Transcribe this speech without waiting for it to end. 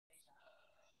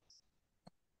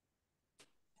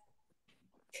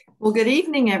Well, good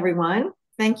evening, everyone.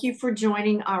 Thank you for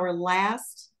joining our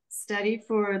last study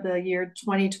for the year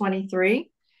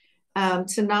 2023.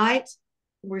 Tonight,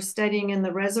 we're studying in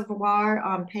the Reservoir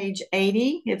on page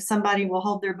 80. If somebody will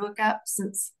hold their book up,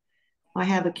 since I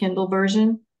have a Kindle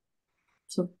version.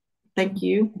 So thank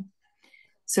you.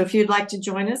 So if you'd like to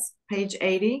join us, page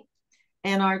 80.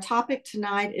 And our topic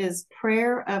tonight is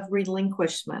prayer of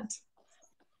relinquishment.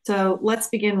 So let's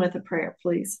begin with a prayer,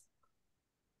 please.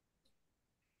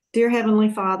 Dear Heavenly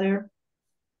Father,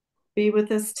 be with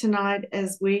us tonight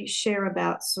as we share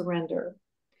about surrender.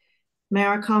 May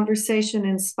our conversation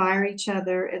inspire each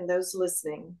other and those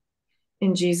listening.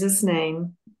 In Jesus'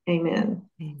 name, amen.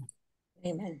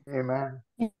 Amen. Amen.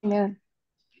 Amen.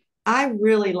 I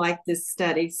really like this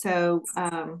study, so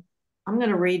I'm going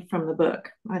to read from the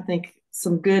book. I think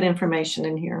some good information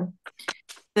in here.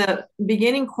 The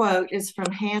beginning quote is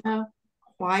from Hannah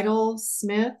Whittle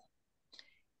Smith.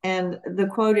 And the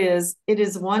quote is, "It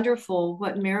is wonderful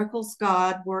what miracles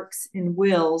God works in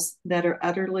wills that are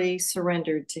utterly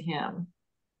surrendered to him."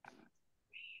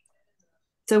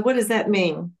 So what does that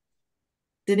mean?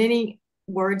 Did any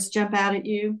words jump out at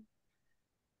you?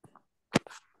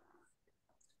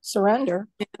 Surrender.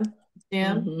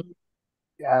 Jim? Mhm.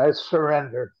 Yeah, it's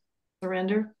surrender.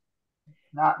 Surrender?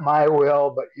 Not my will,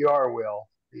 but your will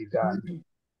be done.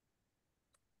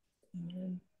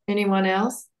 Mhm. Anyone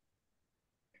else?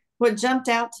 What jumped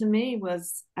out to me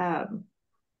was,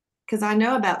 because I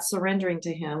know about surrendering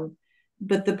to him,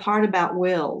 but the part about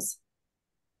wills.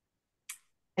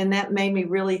 And that made me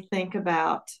really think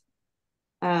about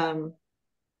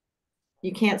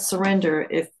you can't surrender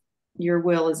if your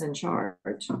will is in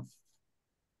charge.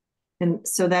 And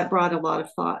so that brought a lot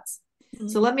of thoughts.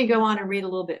 So let me go on and read a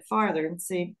little bit farther and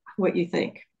see what you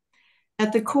think.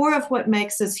 At the core of what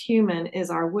makes us human is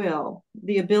our will,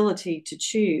 the ability to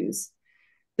choose.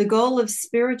 The goal of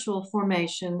spiritual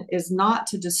formation is not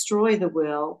to destroy the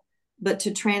will, but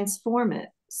to transform it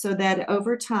so that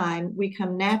over time we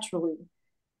come naturally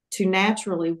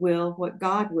will what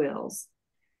God wills.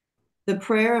 The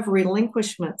prayer of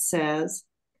relinquishment says,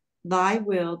 "Thy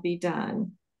will be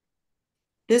done."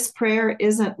 This prayer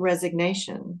isn't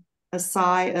resignation, a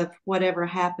sigh of whatever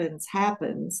happens,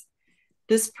 happens.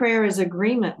 This prayer is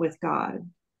agreement with God,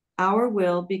 our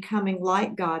will becoming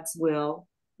like God's will,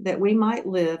 that we might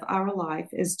live our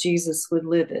life as Jesus would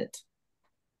live it.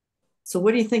 So,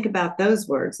 what do you think about those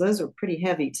words? Those are pretty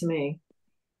heavy to me.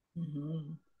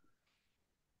 Mhm.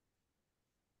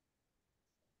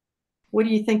 What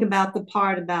do you think about the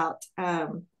part about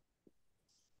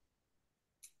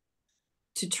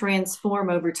to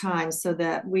transform over time so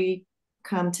that we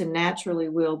come to naturally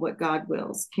will what God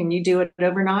wills? Can you do it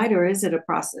overnight, or is it a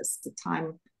process, a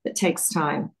time that takes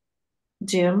time?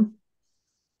 Jim?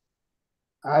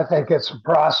 I think it's a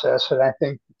process, and I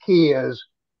think the key is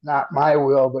not my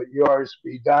will, but yours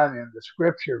be done in the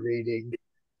scripture reading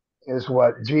is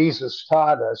what Jesus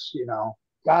taught us.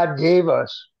 God gave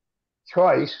us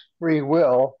choice, free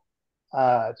will,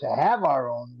 to have our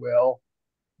own will,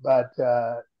 but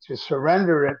to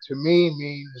surrender it to me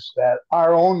means that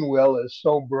our own will is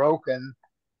so broken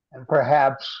and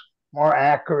perhaps more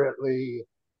accurately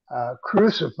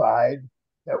crucified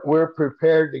that we're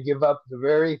prepared to give up the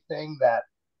very thing that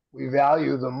we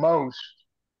value the most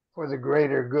for the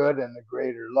greater good and the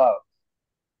greater love.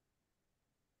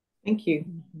 Thank you.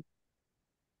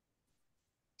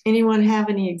 Anyone have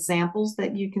any examples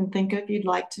that you can think of you'd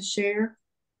like to share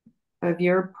of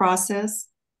your process?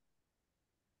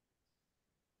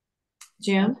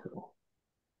 Jim?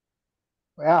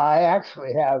 Well, I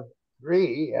actually have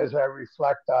three as I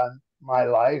reflect on my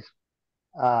life.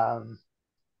 Um,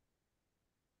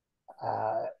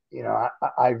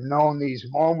 I've known these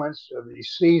moments of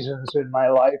these seasons in my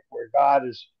life where God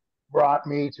has brought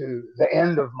me to the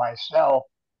end of myself,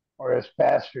 or as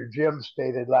Pastor Jim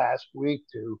stated last week,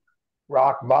 to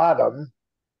rock bottom.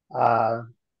 Uh,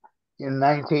 in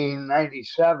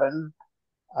 1997,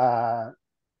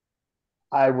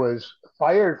 I was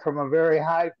fired from a very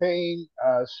high paying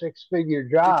six-figure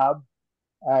job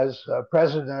as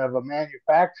president of a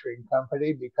manufacturing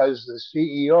company because the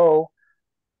CEO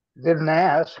didn't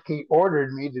ask. He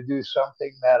ordered me to do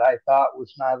something that I thought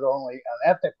was not only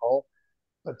unethical,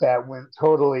 but that went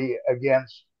totally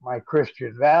against my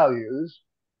Christian values.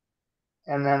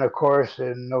 And then, of course,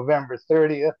 in November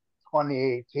 30th,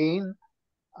 2018,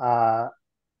 uh,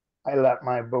 I let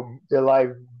my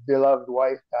beloved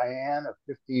wife, Diane, of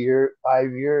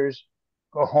 5 years,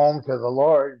 go home to the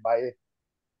Lord by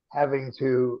having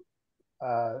to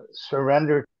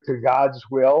surrender to God's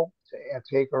will and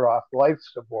take her off life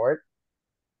support.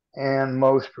 And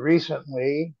most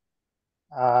recently,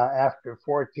 after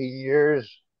 14 years,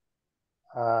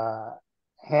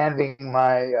 handing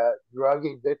my drug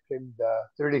addicted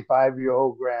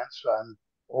 35-year-old grandson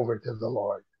over to the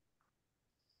Lord.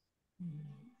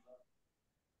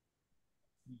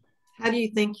 How do you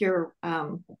think your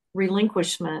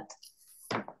relinquishment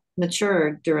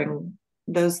matured during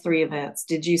those three events?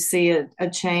 Did you see a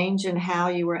change in how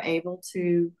you were able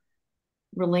to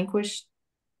relinquish?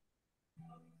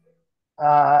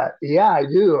 Yeah, I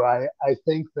do. I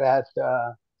think that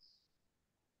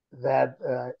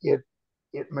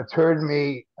it matured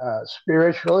me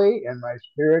spiritually in my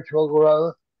spiritual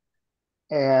growth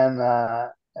and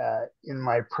in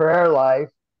my prayer life,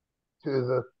 to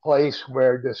the place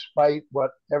where, despite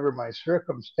whatever my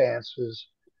circumstances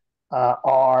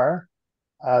are,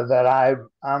 that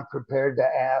I'm prepared to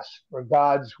ask for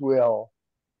God's will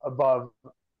above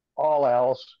all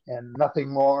else, and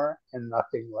nothing more and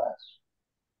nothing less.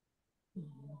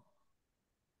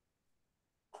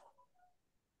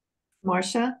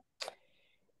 Marcia?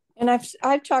 And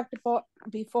I've talked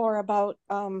before about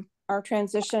our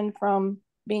transition from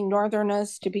being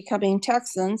Northerners to becoming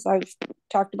Texans. I've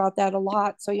talked about that a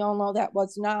lot, so y'all know that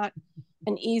was not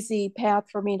an easy path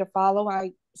for me to follow.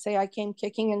 I say I came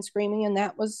kicking and screaming, and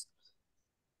that was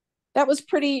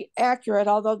pretty accurate,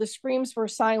 although the screams were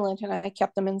silent and I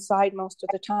kept them inside most of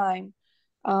the time.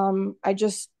 I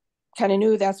just kind of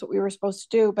knew that's what we were supposed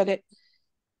to do, but it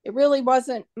really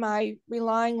wasn't my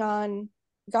relying on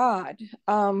God.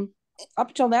 Up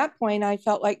until that point, I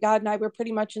felt like God and I were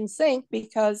pretty much in sync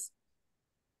because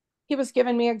he was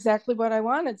giving me exactly what I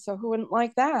wanted. So who wouldn't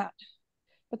like that?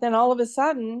 But then all of a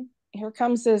sudden, here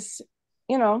comes this,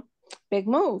 big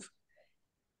move.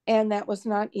 And that was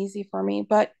not easy for me.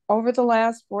 But over the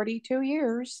last 42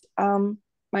 years,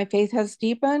 my faith has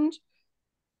deepened.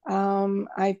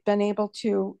 I've been able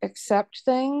to accept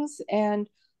things and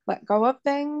let go of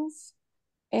things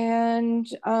and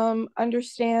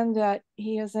understand that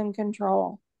he is in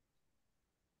control.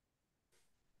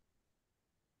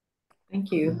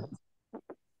 Thank you.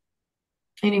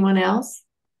 Anyone else?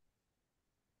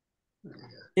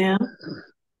 Yeah.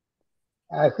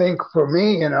 I think for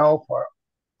me, for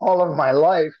all of my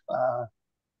life,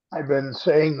 I've been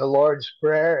saying the Lord's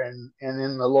Prayer, and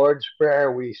in the Lord's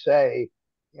Prayer we say,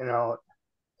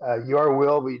 your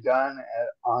will be done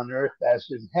on earth as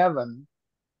in heaven.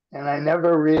 And I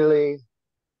never really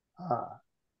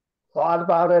thought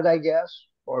about it, I guess,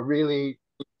 or really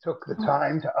took the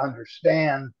time to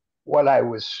understand what I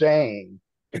was saying.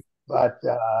 But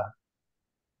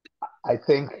I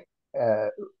think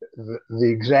the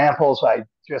examples I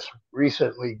just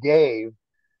recently gave,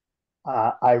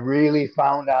 I really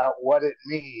found out what it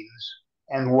means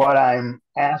and what I'm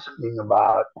asking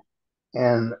about.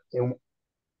 And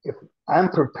if I'm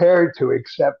prepared to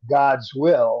accept God's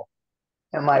will,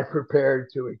 am I prepared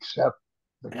to accept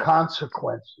the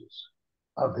consequences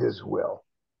of his will?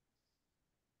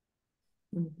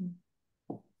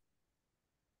 Mm-hmm.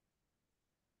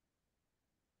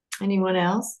 Anyone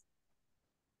else?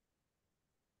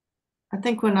 I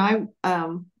think when I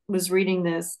was reading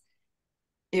this,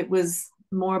 it was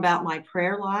more about my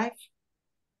prayer life,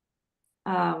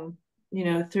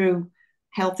 through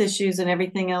health issues and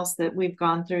everything else that we've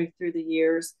gone through the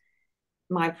years.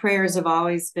 My prayers have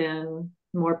always been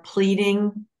more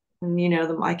pleading.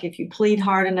 And, like if you plead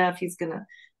hard enough, he's going to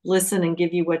listen and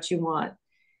give you what you want.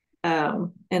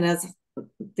 And as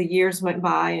the years went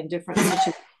by and different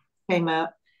situations came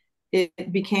up,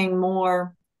 it became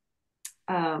more,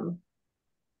 I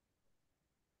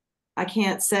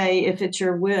can't say if it's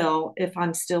your will if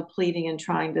I'm still pleading and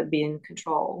trying to be in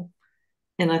control.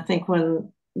 And I think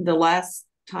when the last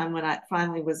time when I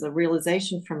finally was a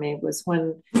realization for me was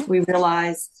when we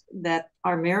realized that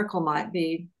our miracle might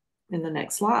be in the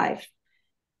next life.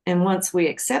 And once we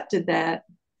accepted that,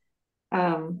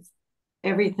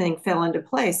 everything fell into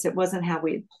place. It wasn't how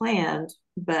we had planned,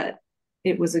 but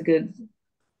it was a good,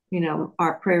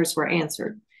 our prayers were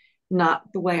answered.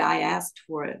 Not the way I asked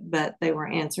for it, but they were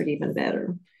answered even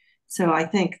better. So I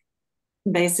think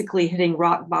basically hitting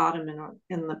rock bottom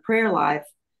in the prayer life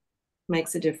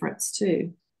makes a difference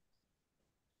too.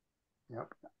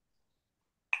 Yep.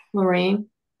 Lorraine?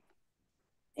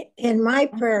 In my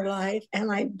prayer life, and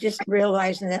I'm just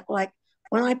realizing that, like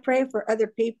when I pray for other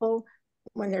people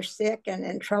when they're sick and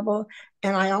in trouble,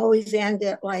 and I always end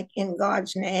it like in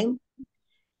God's name.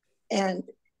 And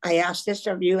I ask this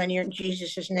of you in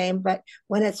Jesus' name, but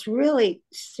when it's really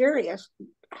serious,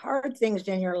 hard things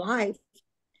in your life,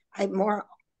 I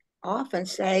often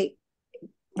say,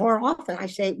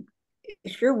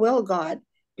 it's your will, God,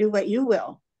 do what you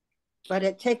will. But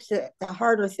it takes the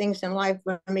harder things in life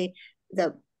for me,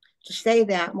 the to say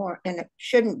that more, and it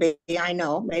shouldn't be. I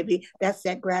know maybe that's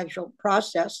that gradual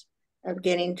process of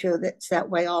getting to that's that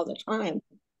way all the time.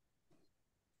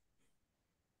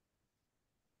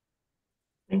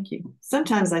 Thank you.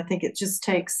 Sometimes I think it just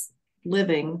takes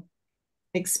living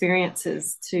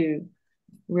experiences to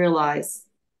realize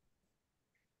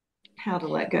how to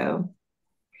let go.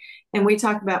 And we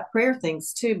talk about prayer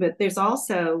things too, but there's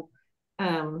also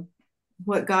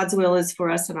what God's will is for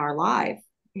us in our life,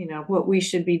 you know, what we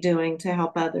should be doing to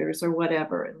help others or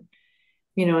whatever. And,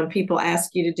 you know, and people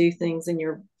ask you to do things and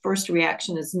your first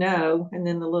reaction is no. And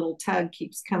then the little tug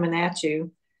keeps coming at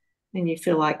you and you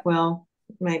feel like, well,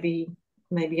 maybe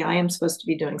I am supposed to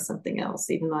be doing something else,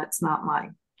 even though it's not my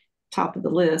top of the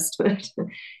list, but,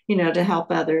 you know, to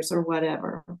help others or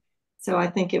whatever. So I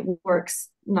think it works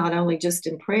not only just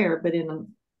in prayer, but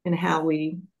in how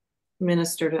we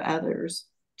minister to others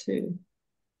too.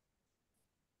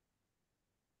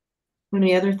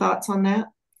 Any other thoughts on that?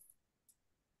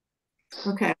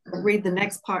 Okay, I'll read the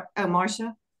next part. Oh, Marcia?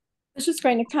 I was just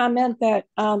going to comment that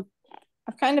I've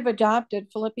kind of adopted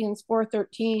Philippians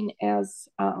 4:13 as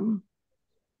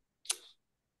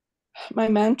my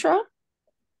mantra.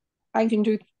 I can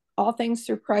do all things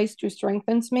through Christ who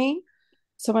strengthens me.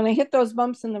 So when I hit those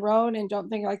bumps in the road and don't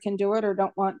think I can do it or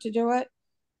don't want to do it,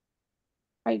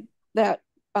 that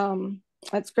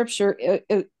scripture,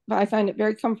 I find it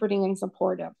very comforting and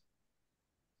supportive.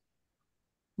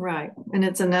 Right. And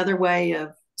it's another way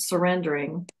of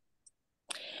surrendering.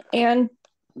 And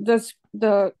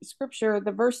the scripture,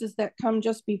 the verses that come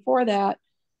just before that,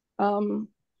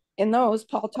 in those,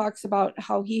 Paul talks about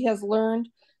how he has learned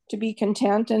to be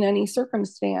content in any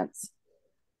circumstance.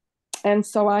 And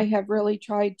so I have really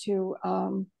tried to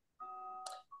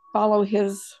follow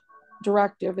his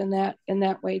directive in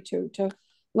that way too, to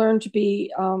learn to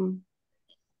be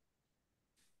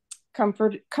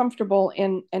comfortable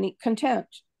in any content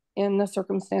in the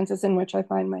circumstances in which I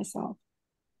find myself.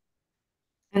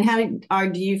 And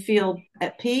do you feel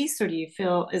at peace, or do you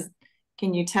feel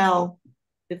can you tell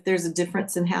if there's a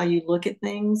difference in how you look at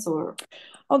things? Or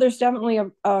there's definitely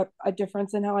a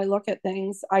difference in how I look at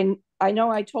things. I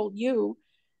know I told you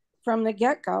from the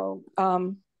get-go,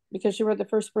 because you were the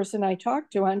first person I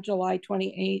talked to on July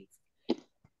 28th,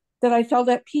 that I felt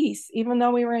at peace, even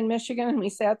though we were in Michigan and we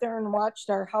sat there and watched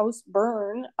our house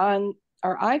burn on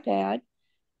our iPad.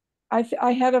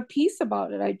 I had a peace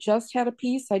about it. I just had a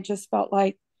peace. I just felt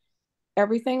like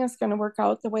everything is going to work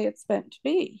out the way it's meant to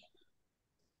be.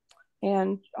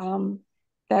 And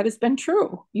that has been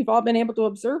true. You've all been able to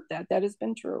observe that. That has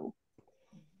been true.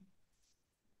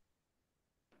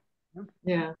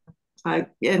 Yeah.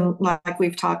 And like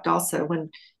we've talked also, when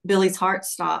Billy's heart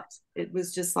stopped, it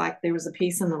was just like there was a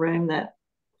peace in the room that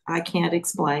I can't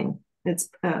explain. It's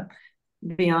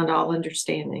beyond all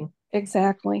understanding.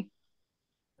 Exactly.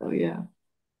 Oh, yeah.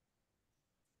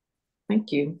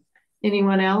 Thank you.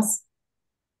 Anyone else?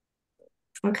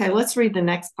 Okay, let's read the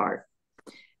next part.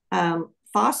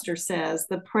 Foster says,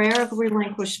 the prayer of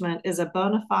relinquishment is a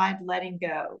bona fide letting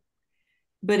go,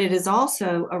 but it is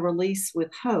also a release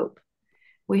with hope.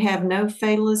 We have no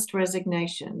fatalist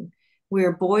resignation. We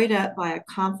are buoyed up by a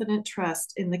confident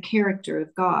trust in the character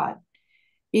of God.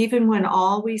 Even when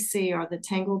all we see are the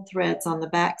tangled threads on the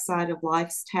backside of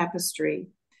life's tapestry,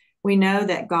 we know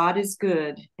that God is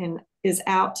good and is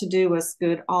out to do us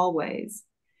good always.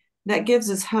 That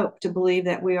gives us hope to believe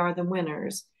that we are the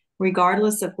winners,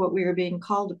 regardless of what we are being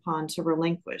called upon to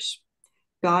relinquish.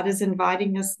 God is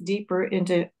inviting us deeper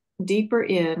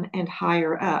in and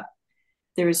higher up.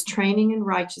 There is training in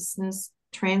righteousness,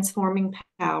 transforming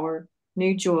power,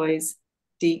 new joys,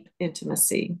 deep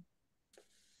intimacy.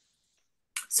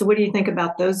 So what do you think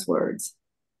about those words?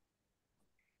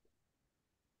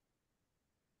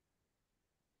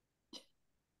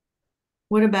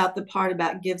 What about the part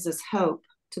about gives us hope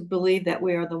to believe that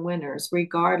we are the winners,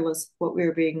 regardless of what we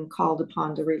are being called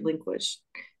upon to relinquish?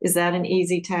 Is that an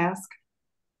easy task?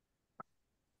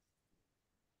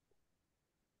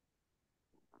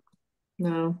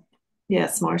 No.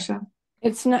 Yes, Marcia?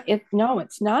 It's not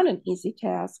an easy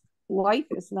task. Life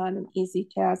is not an easy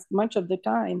task much of the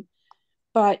time,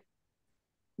 but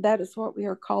that is what we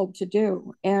are called to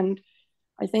do. And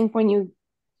I think when you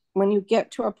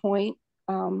get to a point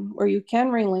where you can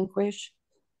relinquish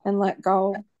and let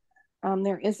go,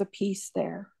 there is a peace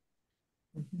there.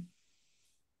 Mm-hmm.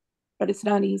 But it's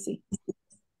not easy.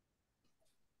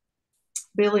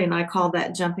 Billy and I call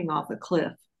that jumping off a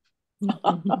cliff.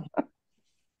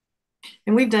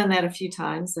 And we've done that a few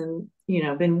times, and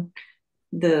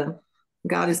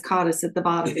God has caught us at the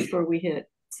bottom before we hit.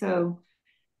 So,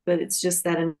 but it's just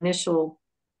that initial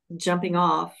jumping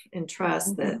off and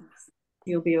trust that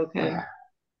You'll be okay.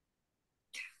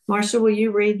 Marcia, will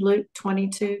you read Luke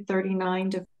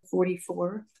 22:39 to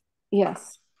 44?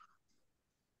 Yes.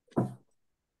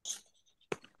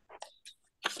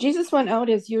 Jesus went out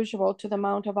as usual to the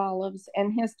Mount of Olives,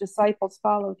 and his disciples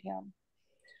followed him.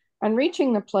 On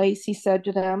reaching the place, he said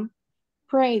to them,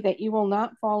 "Pray that you will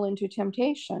not fall into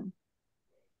temptation."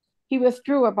 He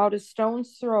withdrew about a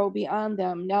stone's throw beyond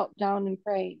them, knelt down and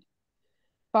prayed,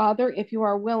 "Father, if you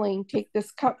are willing, take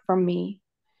this cup from me.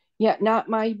 Yet not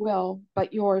my will,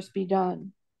 but yours be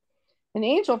done." An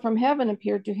angel from heaven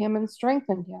appeared to him and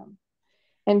strengthened him.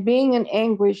 And being in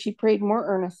anguish, he prayed more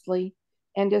earnestly,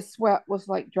 and his sweat was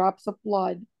like drops of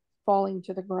blood falling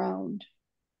to the ground.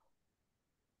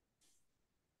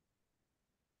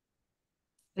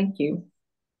 Thank you.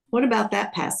 What about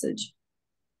that passage?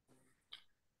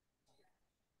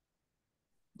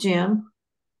 Jim?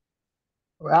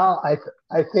 Well,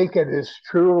 I think it is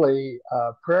truly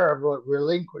prayer of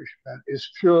relinquishment is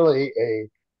truly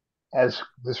as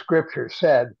the scripture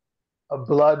said, a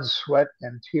blood, sweat,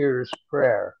 and tears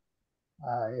prayer.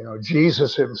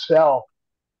 Jesus himself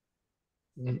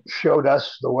showed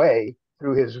us the way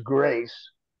through his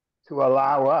grace to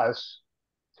allow us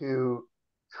to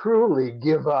truly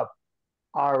give up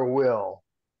our will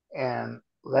and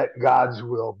let God's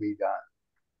will be done.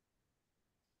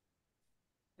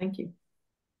 Thank you.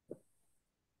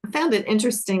 I found it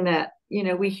interesting that,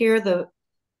 we hear the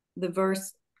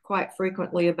verse quite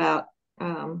frequently about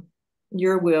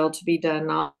your will to be done,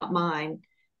 not mine.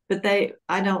 But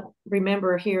I don't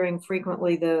remember hearing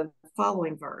frequently the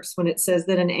following verse when it says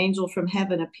that an angel from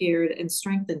heaven appeared and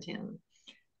strengthened him.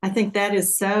 I think that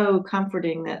is so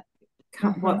comforting that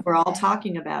what we're all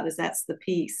talking about is that's the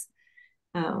peace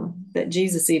that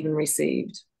Jesus even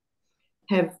received.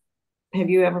 Have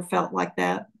you ever felt like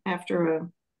that after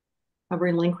a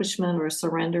relinquishment or a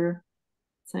surrender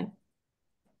thing?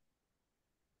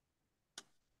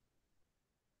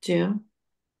 Jim?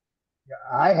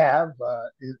 Yeah, I have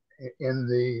in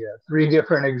the three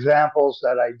different examples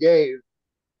that I gave.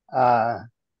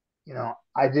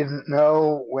 I didn't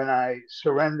know when I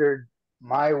surrendered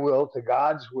my will to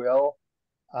God's will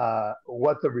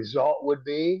what the result would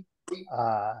be.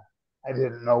 I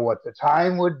didn't know what the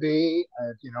time would be.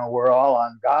 We're all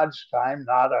on God's time,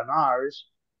 not on ours.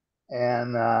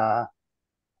 And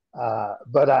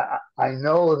but I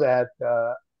know that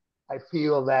I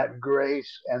feel that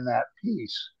grace and that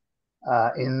peace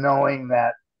in knowing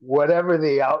that whatever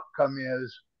the outcome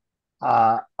is,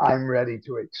 I'm ready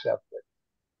to accept it.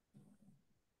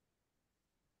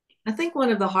 I think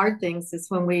one of the hard things is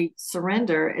when we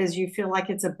surrender is you feel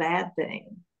like it's a bad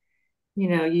thing.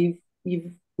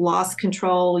 You've lost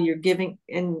control, you're giving,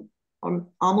 and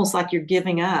almost like you're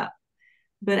giving up.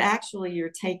 But actually you're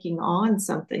taking on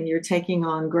something. You're taking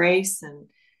on grace and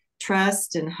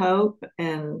trust and hope.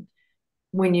 And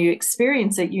when you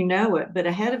experience it, you know it. But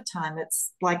ahead of time,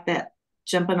 it's like that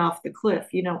jumping off the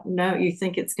cliff. You don't know. You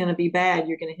think it's going to be bad.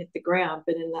 You're going to hit the ground.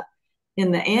 But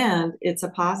in the end, it's a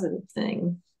positive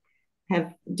thing.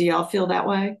 Do y'all feel that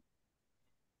way?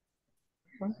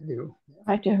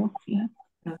 I do. Yeah.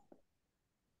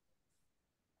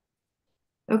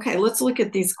 Okay, let's look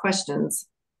at these questions.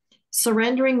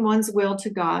 Surrendering one's will to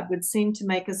God would seem to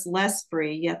make us less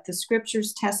free, yet the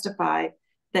scriptures testify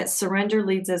that surrender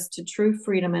leads us to true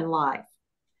freedom in life.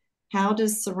 How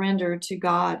does surrender to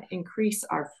God increase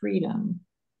our freedom?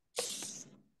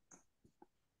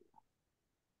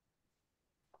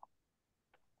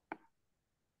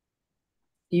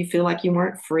 Do you feel like you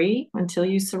weren't free until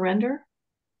you surrender?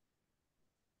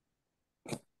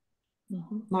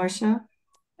 Marcia?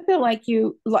 I feel like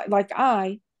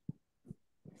I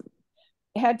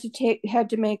had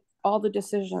to make all the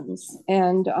decisions.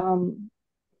 And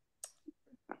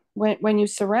when you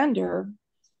surrender,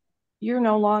 you're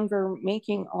no longer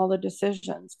making all the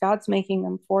decisions. God's making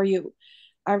them for you.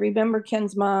 I remember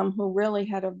Ken's mom, who really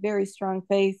had a very strong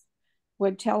faith,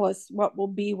 would tell us what will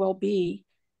be, will be.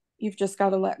 You've just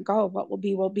got to let go. What will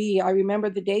be, will be. I remember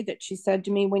the day that she said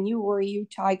to me, when you worry, you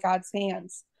tie God's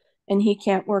hands and he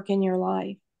can't work in your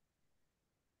life.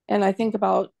 And I think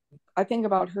about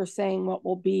her saying what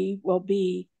will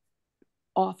be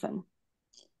often.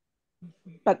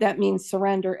 But that means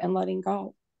surrender and letting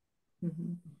go.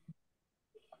 Mm-hmm.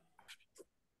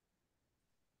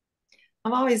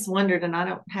 I've always wondered, and I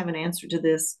don't have an answer to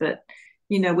this, but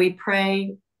we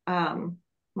pray,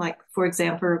 like for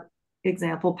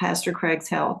example, Pastor Craig's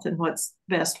health and what's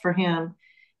best for him,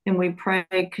 and we pray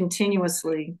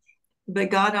continuously.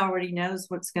 But God already knows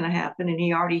what's going to happen, and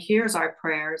He already hears our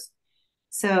prayers.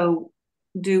 So,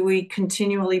 do we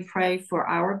continually pray for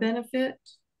our benefit?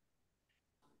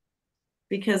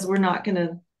 because we're not going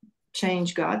to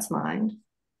change God's mind.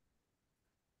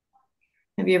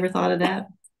 Have you ever thought of that?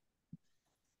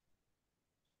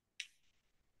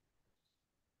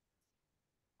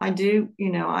 I do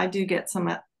get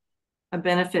a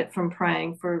benefit from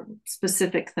praying for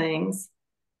specific things,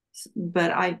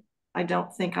 but I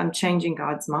don't think I'm changing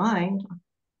God's mind.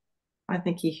 I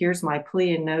think he hears my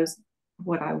plea and knows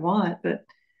what I want, but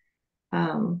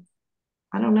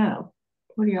I don't know.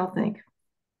 What do y'all think?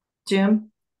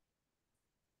 Jim?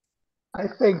 I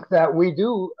think that we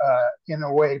do, in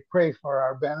a way, pray for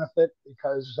our benefit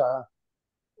because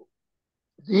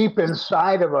deep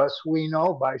inside of us, we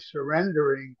know by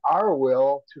surrendering our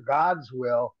will to God's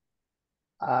will,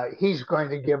 he's going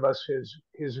to give us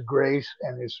his grace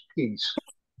and his peace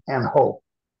and hope.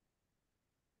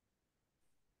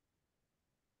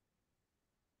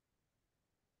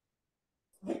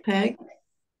 Peg?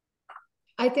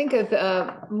 I think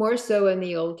of more so in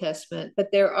the Old Testament,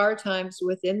 but there are times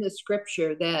within the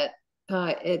scripture that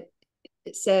it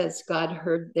says God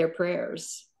heard their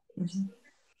prayers. Mm-hmm.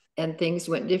 And things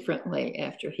went differently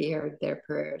after he heard their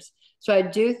prayers. So I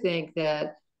do think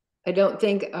that I don't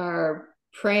think our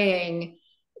praying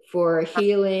for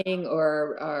healing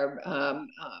or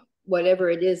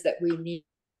whatever it is that we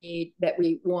need, that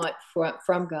we want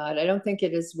from God, I don't think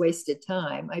it is wasted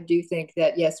time. I do think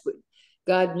that, yes,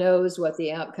 God knows what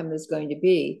the outcome is going to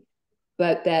be,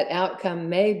 but that outcome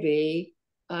may be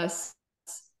us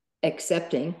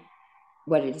accepting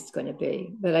what it is going to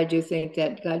be. But I do think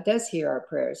that God does hear our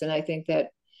prayers. And I think that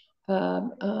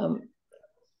the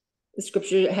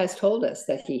scripture has told us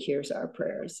that he hears our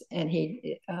prayers. And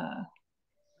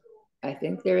I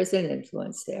think there is an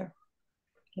influence there.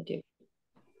 I do.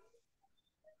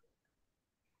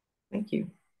 Thank you.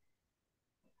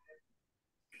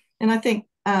 And I think,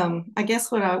 I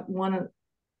guess what I want to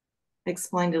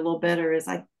explain a little better is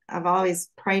I've always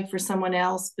prayed for someone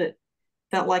else, but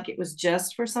felt like it was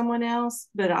just for someone else,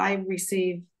 but I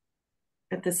receive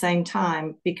at the same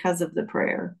time because of the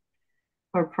prayer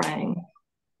or praying.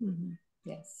 Mm-hmm.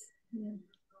 Yes. Yeah.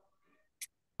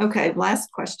 Okay,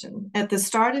 last question. At the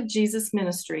start of Jesus'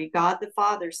 ministry, God the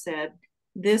Father said,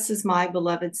 "This is my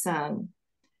beloved Son."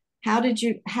 How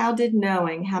did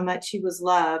knowing how much he was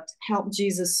loved help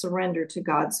Jesus surrender to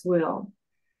God's will,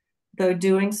 though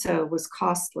doing so was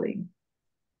costly?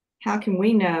 How can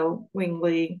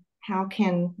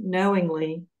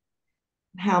knowingly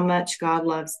how much God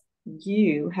loves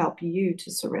you help you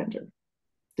to surrender?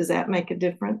 Does that make a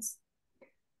difference?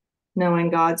 Knowing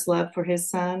God's love for his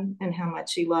Son and how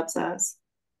much he loves us?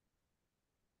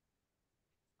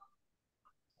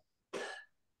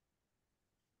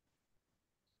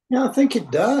 Yeah, I think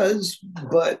it does,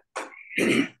 but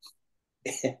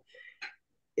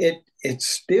it's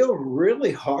still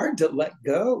really hard to let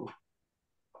go.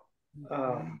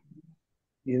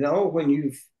 When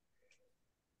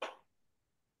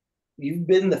you've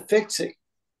been the fix-it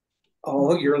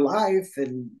all your life,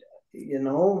 and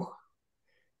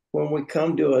when we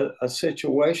come to a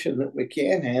situation that we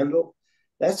can't handle,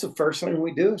 that's the first thing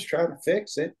we do is try to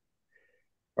fix it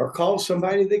or call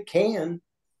somebody that can.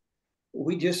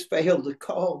 We just failed to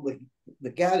call the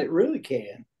guy that really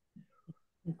can.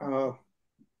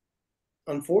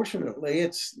 Unfortunately,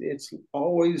 it's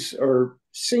always, or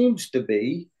seems to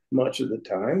be much of the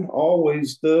time,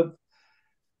 always the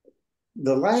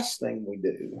last thing we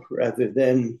do rather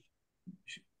than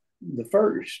the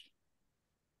first.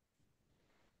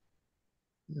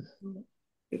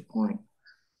 Good point.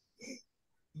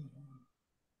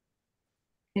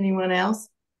 Anyone else?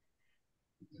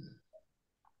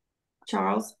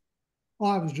 Charles?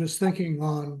 Well, I was just thinking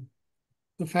on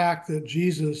the fact that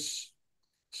Jesus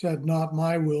said, "Not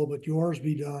my will, but yours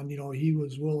be done." He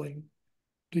was willing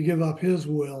to give up his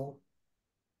will.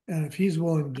 And if he's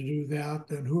willing to do that,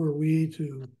 then who are we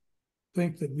to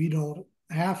think that we don't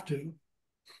have to?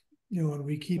 And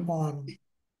we keep on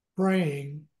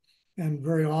praying, and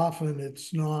very often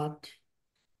it's not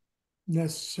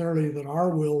necessarily that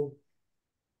our will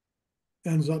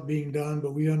ends up being done,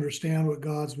 but we understand what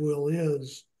God's will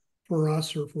is for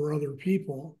us or for other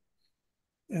people.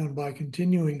 And by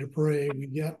continuing to pray, we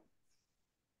get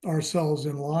ourselves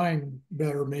in line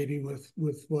better, maybe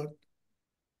with what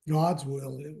God's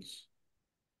will is.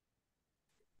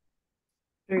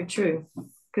 Very true.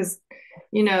 Because,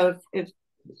 if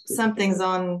something's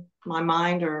on my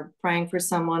mind or praying for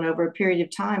someone over a period of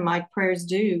time, my prayers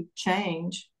do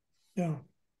change. Yeah.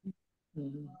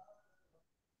 Mm-hmm.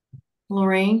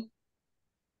 Lorraine?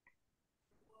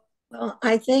 Well,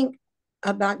 I think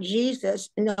about Jesus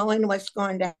knowing what's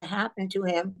going to happen to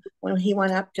him when he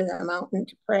went up to the mountain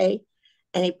to pray,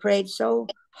 and he prayed so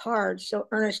hard, so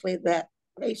earnestly, that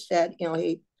they said,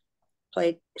 he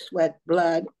played sweat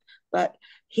blood, but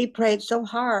he prayed so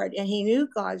hard and he knew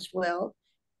God's will,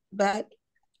 but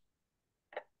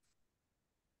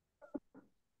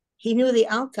he knew the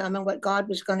outcome and what God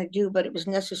was going to do, but it was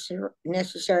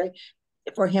necessary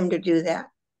for him to do that.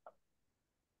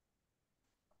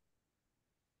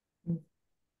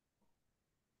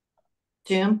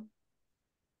 Jim?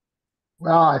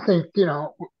 Well, I think,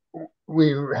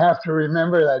 we have to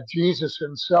remember that Jesus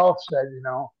himself said,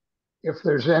 if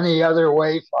there's any other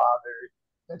way, Father,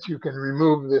 that you can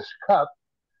remove this cup.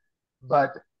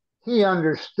 But he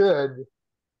understood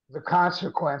the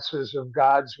consequences of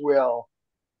God's will.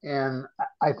 And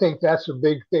I think that's a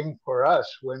big thing for us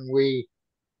when we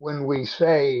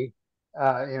say,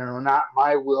 not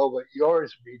my will, but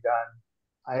yours be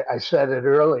done. I said it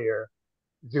earlier.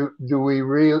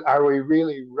 Are we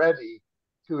really ready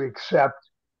to accept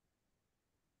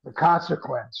the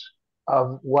consequence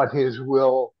of what his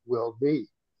will be?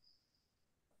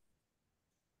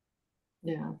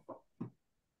 Yeah.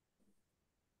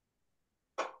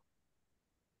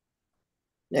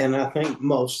 And I think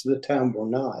most of the time we're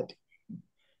not.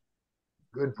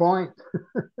 Good point.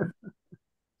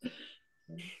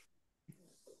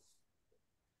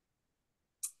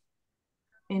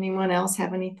 Anyone else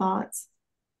have any thoughts?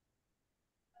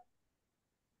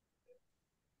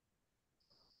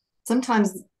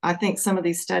 Sometimes I think some of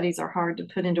these studies are hard to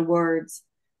put into words,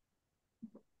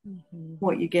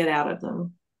 what you get out of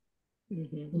them.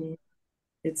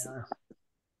 It's a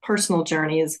personal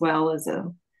journey as well as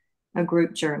a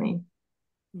group journey.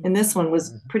 And this one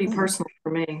was pretty personal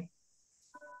for me.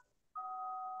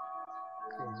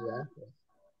 Exactly.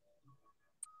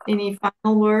 Any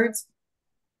final words?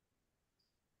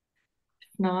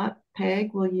 If not,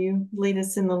 Peg, will you lead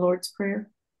us in the Lord's Prayer?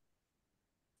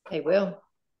 I will.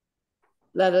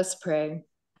 Let us pray.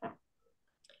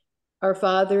 Our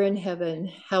Father in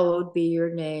heaven, hallowed be your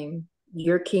name.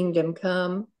 Your kingdom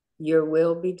come, your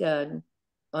will be done,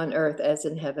 on earth as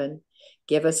in heaven.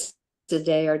 Give us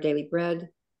today our daily bread.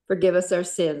 Forgive us our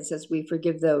sins as we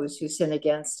forgive those who sin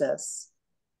against us.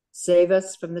 Save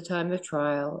us from the time of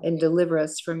trial and deliver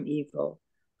us from evil.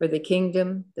 For the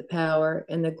kingdom, the power,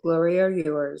 and the glory are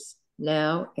yours,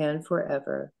 now and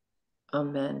forever.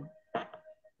 Amen.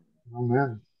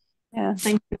 Amen. Yeah.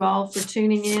 Thank you all for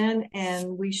tuning in,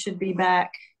 and we should be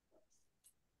back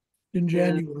in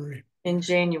January.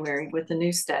 With a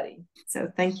new study.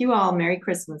 So thank you all. Merry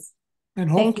Christmas.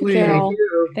 And Thank you, hopefully, Carol.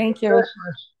 Thank you.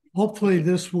 hopefully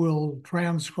this will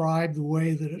transcribe the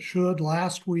way that it should.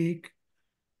 Last week,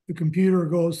 the computer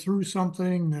goes through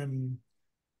something and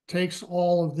takes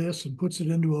all of this and puts it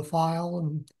into a file,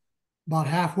 and about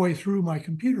halfway through, my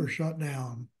computer shut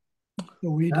down. So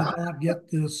we did not get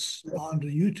this onto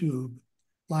YouTube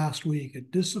last week.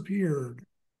 It disappeared.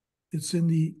 It's in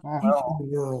the ether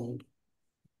world.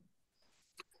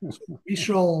 So we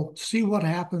shall see what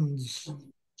happens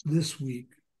this week.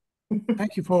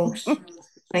 Thank you, folks.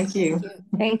 Thank you.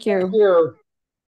 Thank you. Thank you.